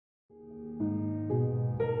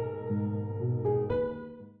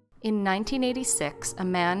In 1986, a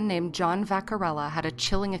man named John Vaccarella had a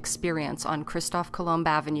chilling experience on Christophe Columb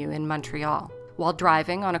Avenue in Montreal. While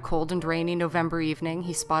driving on a cold and rainy November evening,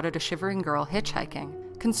 he spotted a shivering girl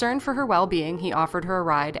hitchhiking. Concerned for her well-being, he offered her a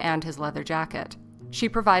ride and his leather jacket. She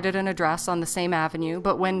provided an address on the same avenue,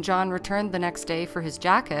 but when John returned the next day for his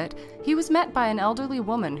jacket, he was met by an elderly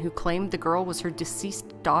woman who claimed the girl was her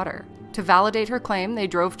deceased daughter. To validate her claim, they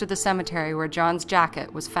drove to the cemetery where John's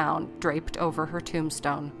jacket was found, draped over her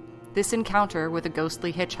tombstone. This encounter with a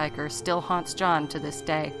ghostly hitchhiker still haunts John to this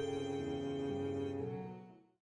day.